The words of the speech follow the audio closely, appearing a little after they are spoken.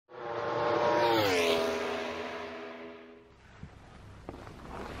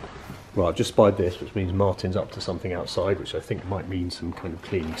Right, I've just spied this, which means Martin's up to something outside, which I think might mean some kind of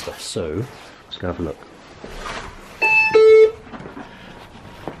cleaning stuff. So, let's go have a look.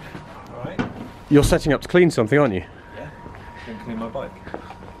 Alright. You're setting up to clean something, aren't you? Yeah. I'm gonna clean my bike.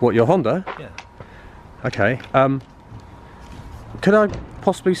 What, your Honda? Yeah. Okay. Could I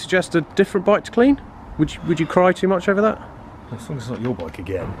possibly suggest a different bike to clean? Would you cry too much over that? As long as it's not your bike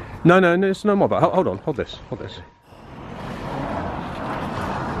again. No, it's not my bike. Hold on, hold this.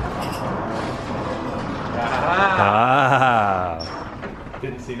 Ah.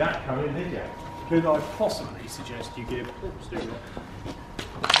 Didn't see that coming, did you? Could I possibly suggest you give? Oops, do that.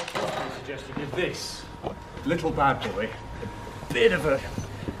 I suggest you give this little bad boy a bit of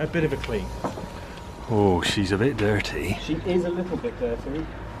a clean. Oh, she's a bit dirty. She is a little bit dirty.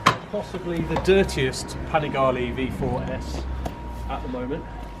 Possibly the dirtiest Panigale V4 S at the moment.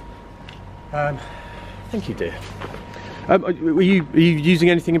 Thank you, dear. Are you using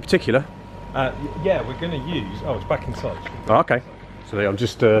anything in particular? Yeah, we're going to use. Oh, it's back inside. Oh, okay. So I'm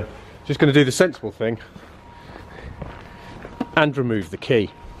just going to do the sensible thing and remove the key.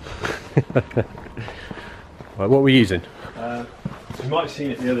 Right, what are we using? You might have seen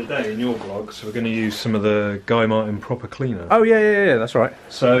it the other day in your vlog, so we're going to use some of the Guy Martin proper cleaner. Oh yeah, that's right.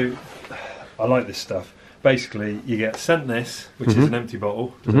 So I like this stuff. Basically, you get sent this, which is an empty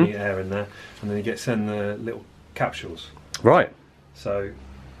bottle, doesn't need air in there, and then you get sent the little capsules. Right. So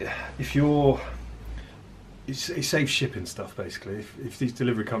if you're, it saves shipping stuff basically. If these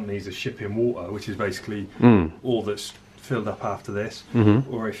delivery companies are shipping water, which is basically all that's filled up after this,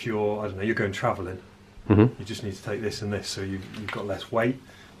 or if you're, I don't know, you're going travelling, you just need to take this and this, so you've got less weight.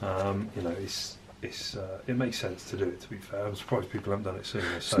 You know, it makes sense to do it. To be fair, I'm surprised people haven't done it sooner.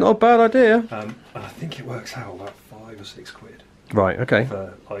 It's not a bad idea. And I think it works out about £5 or £6. Right. Okay.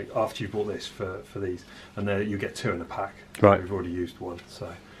 For, like, after you bought this for these, and then you get 2 in a pack. Right. We've already used 1,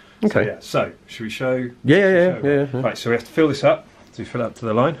 so. Okay. So, yeah. So should we show? Yeah. Right. So we have to fill this up. So we fill it up to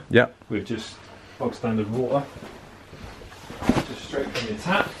the line. Yeah. With just bog standard water. Just straight from your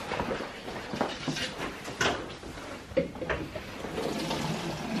tap.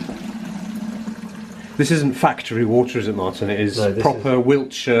 This isn't factory water, is it, Martin? It is No, proper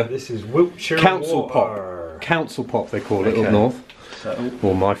Wiltshire. This is Wiltshire Council water. pop. Council pop, they call it Okay. up north. So,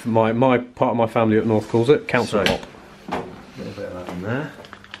 Or my part of my family up north calls it council pop. a little bit of that in there.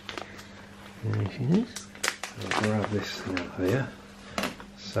 There she is. I'll grab this now here.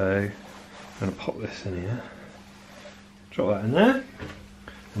 So I'm going to pop this in here. Drop that in there.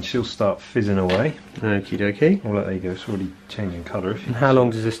 And she'll start fizzing away. Okie dokie. Oh, look, there you go. It's already changing colour. And how long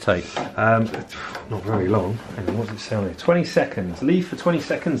does this take? Not very long. Hang on, what does it say on here? 20 seconds. Leave for 20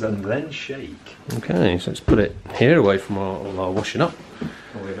 seconds and then shake. Okay, so let's put it here away from all our washing up.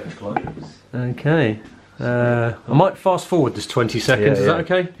 Away a bit close. Okay. I might fast forward this 20 seconds. Is that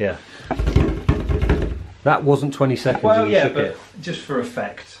okay? Yeah. That wasn't 20 seconds. Well, you yeah, shook but it. just for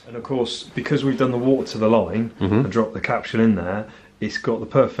effect. And of course, because we've done the water to the line and dropped the capsule in there, it's got the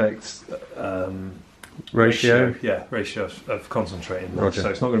perfect ratio. Yeah, ratio of concentrate in there. Roger. So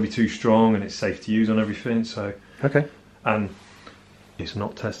it's not going to be too strong, and it's safe to use on everything. So Okay. and it's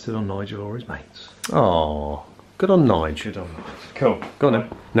not tested on Nigel or his mates. Oh, good on Nige. Good on that. Cool. Go on then.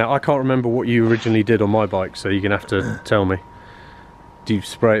 Now I can't remember what you originally did on my bike, so you're gonna have to tell me. Do you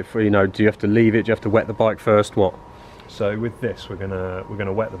spray it for? Do you have to leave it? Do you have to wet the bike first? What? So with this, we're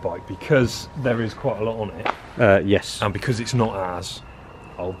gonna wet the bike because there is quite a lot on it, Yes. and because it's not ours.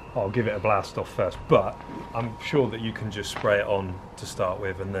 I'll give it a blast off first, but I'm sure that you can just spray it on to start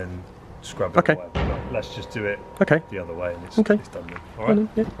with and then scrub it. Okay. Away. But let's just do it Okay. the other way, and it's Okay. done then. All right.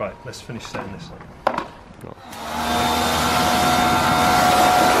 Yeah. Right. Let's finish setting this up.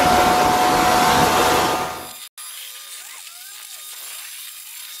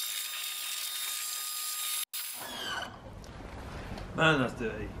 Man, that's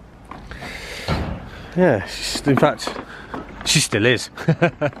dirty. Yeah. In fact, she still is.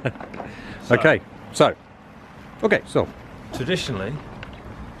 Okay. So. Traditionally,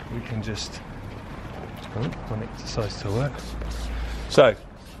 we can just when it decides to work. So,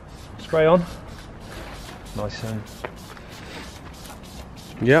 spray on, nice and.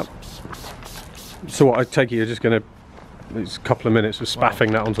 Yep. So what? I take it you're just gonna. It's a couple of minutes of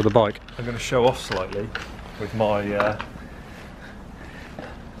spaffing that onto the bike. I'm going to show off slightly with my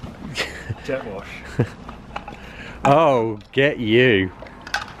jet wash. Oh, get you.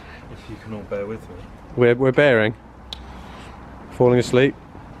 If you can all bear with me. We're bearing. Falling asleep.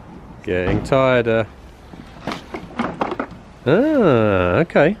 Getting tireder. Ah,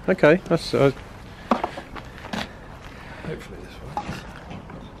 okay. That's. Hopefully this works.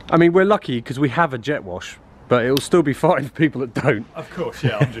 I mean, we're lucky because we have a jet wash, but it'll still be fine for people that don't. Of course,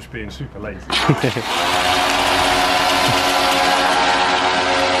 yeah, I'm just being super lazy.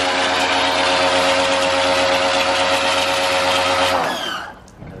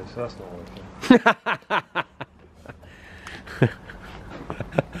 So that's not working.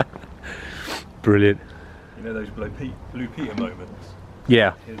 Brilliant. You know those Blue Peter moments?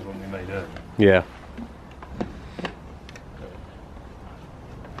 Yeah. Here's one we made earlier. Yeah.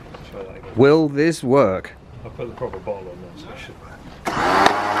 Try that again. Will this work? I put the proper bottle on there, so it should work.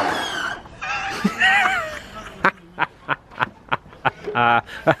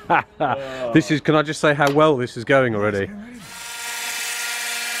 This is, can I just say how well this is going already?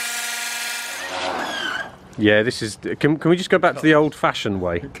 Yeah, this is, can we just go back to the old fashioned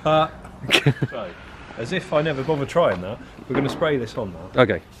way? Cut. So, as if I never bothered trying that, we're going to spray this on now.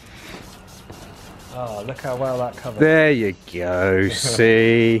 Okay. Ah, look how well that covers. There you go,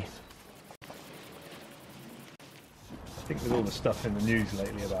 see? I think with all the stuff in the news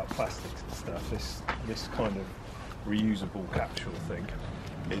lately about plastics and stuff, this kind of reusable capsule thing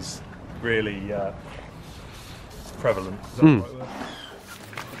is really prevalent. Is that the right word?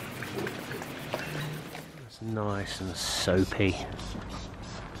 It's nice and soapy.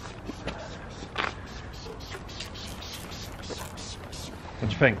 What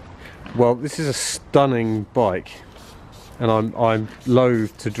do you think? Well, this is a stunning bike, and I'm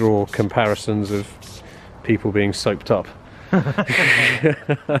loath to draw comparisons of people being soaped up,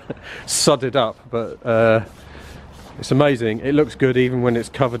 sudded up, but it's amazing. It looks good even when it's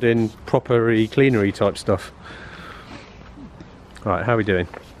covered in proper cleanery type stuff. Right, how are we doing?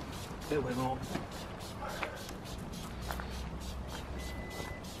 A little bit more.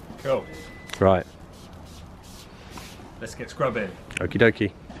 Cool. Right. Let's get scrubbing. Okie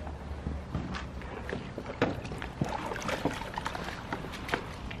dokie.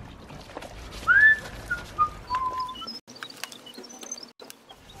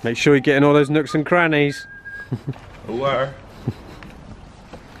 Make sure you're getting all those nooks and crannies. Was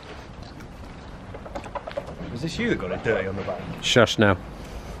this you that got it dirty on the back? Shush now.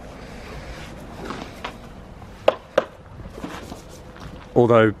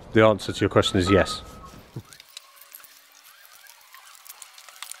 Although the answer to your question is yes.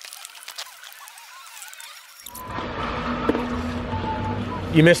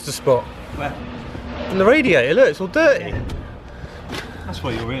 You missed a spot. Where? In the radiator, look, it's all dirty. Yeah. That's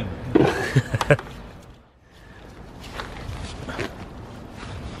why you're in.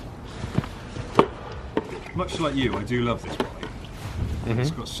 Much like you, I do love this bike.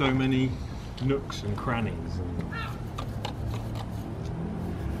 It's got so many nooks and crannies,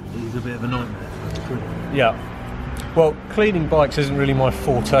 and it's a bit of a nightmare for cleaning. Yeah. Well, cleaning bikes isn't really my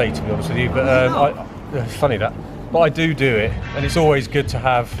forte, to be honest with you, but it's funny that. But I do it, and it's always good to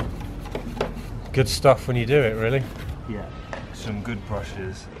have good stuff when you do it, really. Yeah. Some good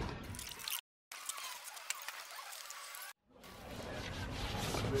brushes.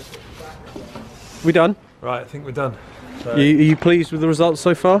 We done? Right, I think we're done. So, Are you pleased with the results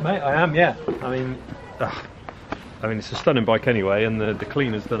so far? mate, I am, yeah. I mean, it's a stunning bike anyway, and the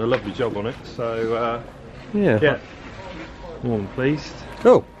cleaner's done a lovely job on it. So, Yeah. more than pleased.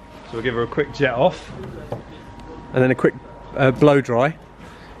 Cool. So we'll give her a quick jet off. And then a quick blow dry.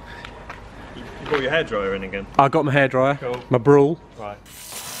 You got your hairdryer in again? I got my hairdryer, Cool. my brule. Right.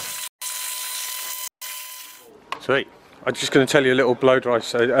 Sweet. I'm just going to tell you a little blow dry.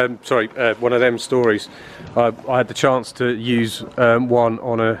 One of them stories. I had the chance to use one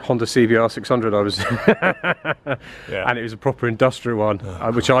on a Honda CBR 600. I was, Yeah. and it was a proper industrial one,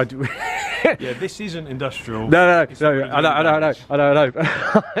 which I. Yeah, this isn't industrial. No. It's not really I know.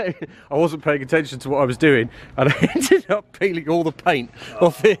 I wasn't paying attention to what I was doing, and I ended up peeling all the paint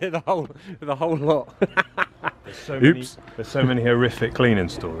off it, the whole lot. There's so many horrific cleaning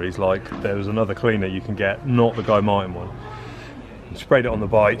stories. Like there was another cleaner you can get, not the Guy Martin one. He sprayed it on the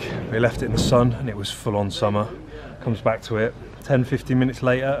bike. They left it in the sun, and it was full on summer. Comes back to it 10-15 minutes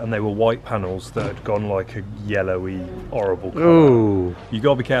later, and they were white panels that had gone like a yellowy, horrible colour. Ooh. You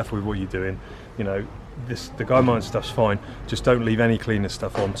gotta be careful with what you're doing. You know, the Guy Martin stuff's fine. Just don't leave any cleaner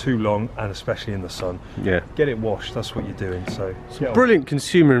stuff on too long, and especially in the sun. Yeah. Get it washed. That's what you're doing. So Brilliant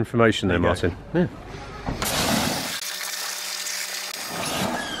consumer information there, There you Martin. Yeah.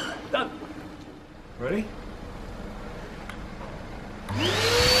 Done. Ready?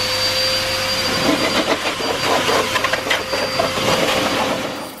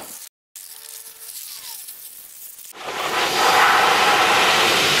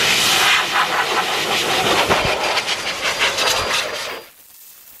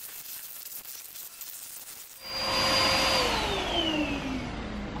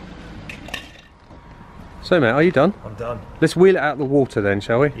 So mate, are you done? I'm done. Let's wheel it out of the water then,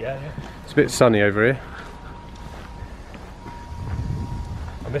 shall we? Yeah. It's a bit sunny over here.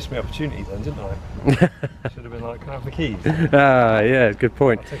 I missed my opportunity then, didn't I? Should have been like, can I have the keys? Ah, yeah, good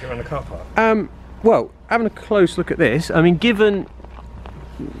point. I'll take it around the car park. Well, having a close look at this, I mean, given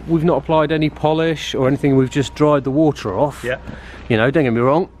we've not applied any polish or anything, we've just dried the water off. Yeah. You know, don't get me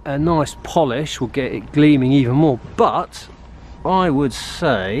wrong, a nice polish will get it gleaming even more, but I would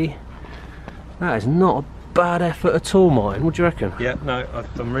say that is not a bad effort at all, mine. What do you reckon? Yeah, no,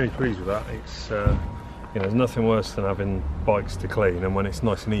 I'm really pleased with that. It's, you know, there's nothing worse than having bikes to clean, and when it's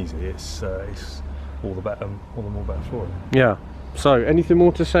nice and easy, it's all the better, all the more better for it. Yeah. So, anything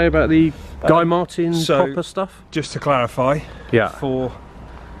more to say about the Guy Martin proper stuff? Just to clarify, yeah, for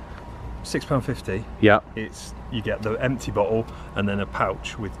 £6.50, yeah, you get the empty bottle and then a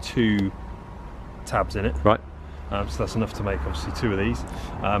pouch with 2 tabs in it. Right. So that's enough to make obviously 2 of these,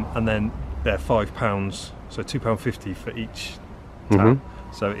 and then they're £5, so £2.50 for each tab.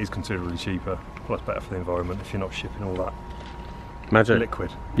 So it is considerably cheaper, plus better for the environment if you're not shipping all that magic liquid.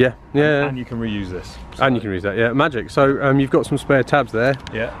 Yeah, yeah. And you can reuse this. So. And you can reuse that, yeah, magic. So you've got some spare tabs there.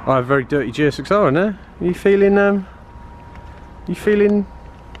 Yeah. I have a very dirty GSXR in there. Are you feeling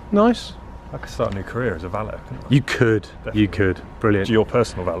nice? I could start a new career as a valet, couldn't I? You could. Definitely. You could. Brilliant. To your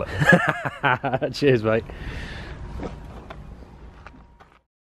personal valet. Cheers, mate.